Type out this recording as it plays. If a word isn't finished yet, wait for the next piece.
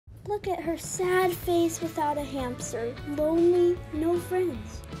Look at her sad face without a hamster. Lonely, no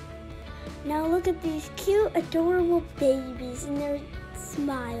friends. Now look at these cute, adorable babies and their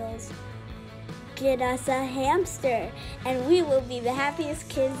smiles. Get us a hamster, and we will be the happiest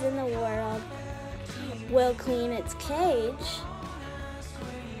kids in the world. We'll clean its cage.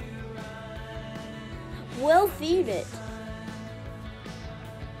 We'll feed it.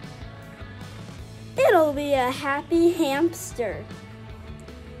 It'll be a happy hamster.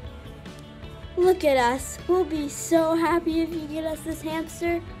 Look at us. We'll be so happy if you get us this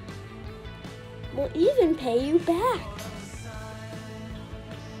hamster. We'll even pay you back.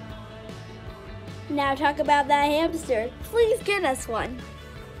 Now talk about that hamster. Please get us one.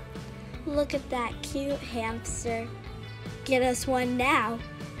 Look at that cute hamster. Get us one now.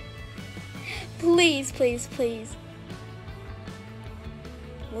 Please, please, please.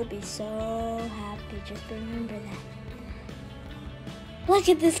 We'll be so happy. Just remember that. Look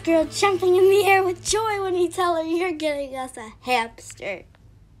at this girl jumping in the air with joy when you tell her you're getting us a hamster.